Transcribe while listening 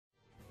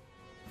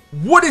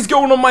What is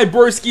going on, my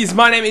broskiis?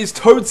 My name is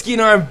Toadski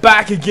and I'm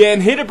back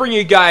again, here to bring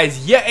you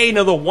guys yet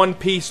another One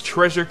Piece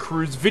Treasure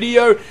Cruise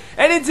video.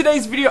 And in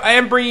today's video, I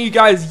am bringing you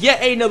guys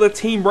yet another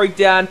team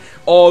breakdown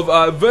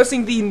of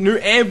versing the new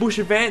ambush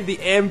event, the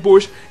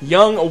Ambush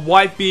Young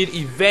Whitebeard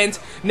event.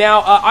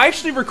 Now, I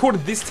actually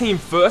recorded this team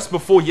first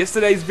before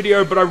yesterday's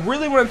video, but I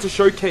really wanted to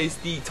showcase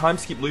the Time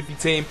Skip Luffy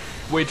team,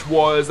 which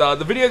was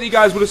the video that you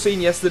guys would have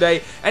seen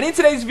yesterday. And in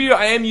today's video,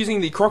 I am using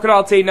the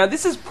Crocodile team. Now,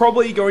 this is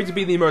probably going to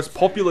be the most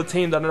popular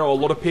team that I know a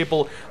lot of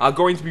people are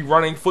going to be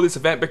running for this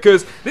event,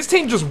 because this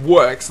team just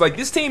works. Like,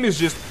 this team is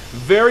just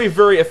very,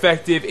 very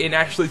effective in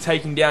actually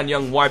taking down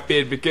Young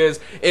Whitebeard,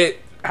 because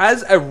it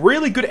has a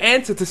really good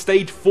answer to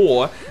stage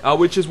 4,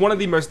 which is one of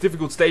the most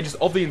difficult stages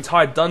of the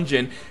entire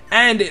dungeon,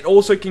 and it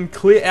also can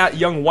clear out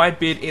Young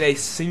Whitebeard in a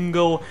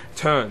single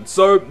turn.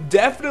 So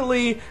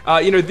definitely,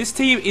 this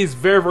team is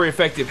very, very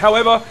effective.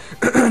 However,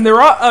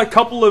 there are a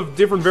couple of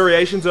different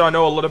variations that I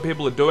know a lot of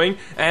people are doing,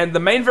 and the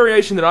main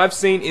variation that I've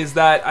seen is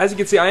that, as you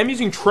can see, I am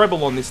using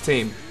Treble on this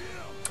team.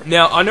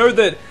 Now, I know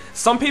that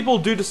some people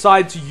do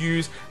decide to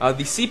use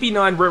the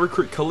CP9 Rare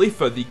Recruit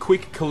Khalifa, the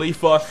Quick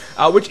Khalifa,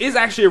 which is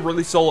actually a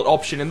really solid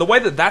option. And the way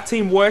that that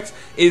team works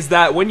is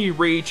that when you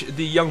reach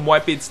the Young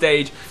Whitebeard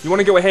stage, you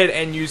want to go ahead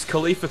and use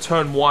Khalifa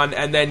turn 1,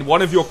 and then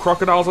one of your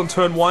crocodiles on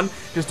turn 1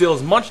 just deal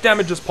as much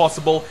damage as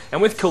possible.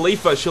 And with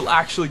Khalifa, she'll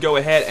actually go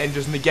ahead and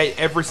just negate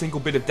every single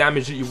bit of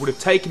damage that you would have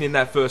taken in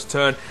that first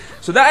turn.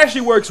 So that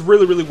actually works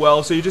really, really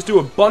well. So you just do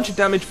a bunch of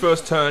damage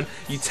first turn,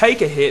 you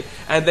take a hit,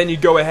 and then you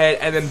go ahead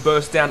and then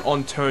burst down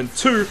on turn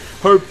 2,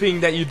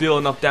 hoping that you deal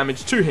enough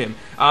damage to him.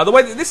 The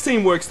way that this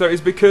team works, though, is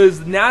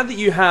because now that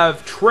you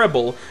have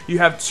Treble, you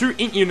have 2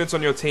 int units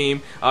on your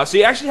team, so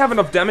you actually have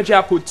enough damage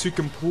output to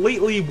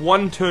completely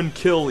one-turn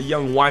kill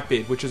Young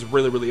Whitebeard, which is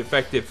really, really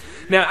effective.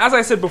 Now, as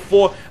I said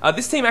before,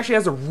 this team actually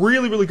has a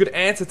really, really good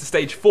answer to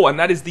stage 4, and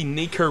that is the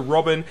Nico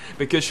Robin,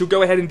 because she'll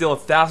go ahead and deal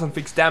 1,000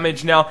 fixed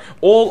damage. Now,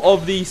 all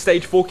of the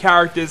stage 4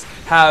 characters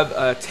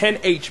have 10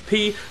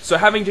 HP, so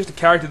having just a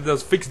character that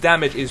does fixed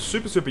damage is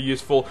super, super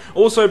useful.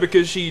 Also,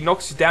 because she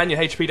knocks down your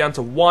HP down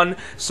to 1,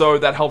 so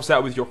that helps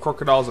out with your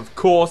crocodiles, of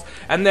course.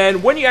 And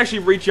then when you actually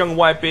reach Young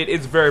Whitebeard,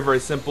 it's very, very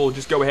simple.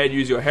 Just go ahead and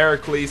use your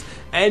Heracles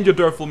and your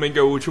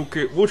Doflamingo,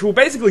 which will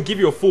basically give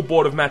you a full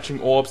board of matching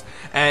orbs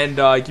and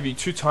give you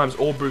 2 times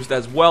orb boost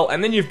as well.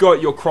 And then you've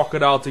got your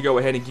Crocodile to go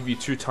ahead and give you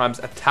 2 times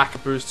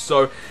attack boost.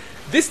 So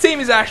this team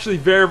is actually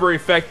very, very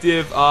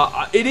effective.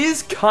 It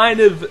is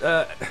kind of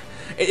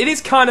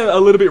a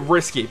little bit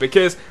risky,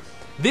 because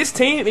this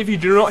team, if you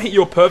do not hit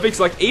your perfects,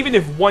 like even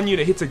if one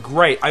unit hits a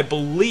great, I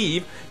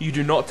believe you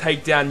do not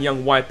take down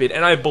Young Whitebeard.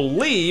 And I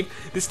believe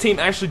this team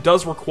actually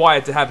does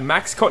require to have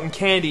max cotton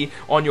candy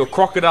on your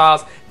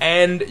crocodiles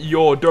and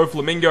your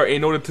Doflamingo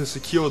in order to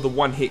secure the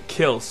one-hit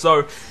kill.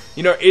 So,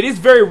 you know, it is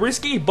very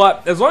risky,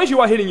 but as long as you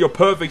are hitting your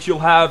perfects, you'll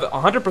have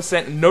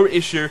 100% no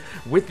issue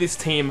with this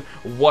team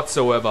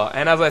whatsoever.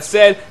 And as I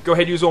said, go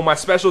ahead and use all my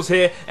specials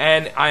here,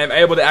 and I am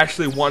able to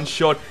actually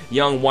one-shot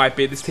Young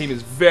Whitebeard. This team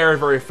is very,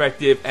 very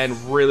effective and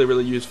really,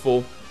 really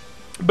useful.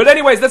 But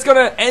anyways, that's going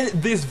to end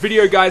this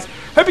video, guys.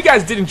 Hope you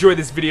guys did enjoy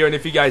this video, and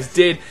if you guys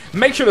did,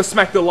 make sure to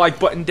smack the like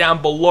button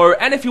down below.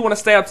 And if you want to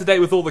stay up to date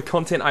with all the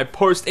content I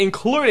post,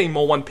 including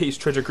more One Piece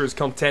Treasure Cruise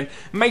content,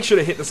 make sure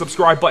to hit the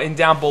subscribe button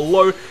down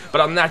below.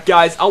 But other than that,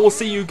 guys, I will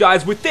see you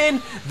guys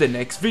within the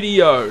next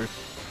video.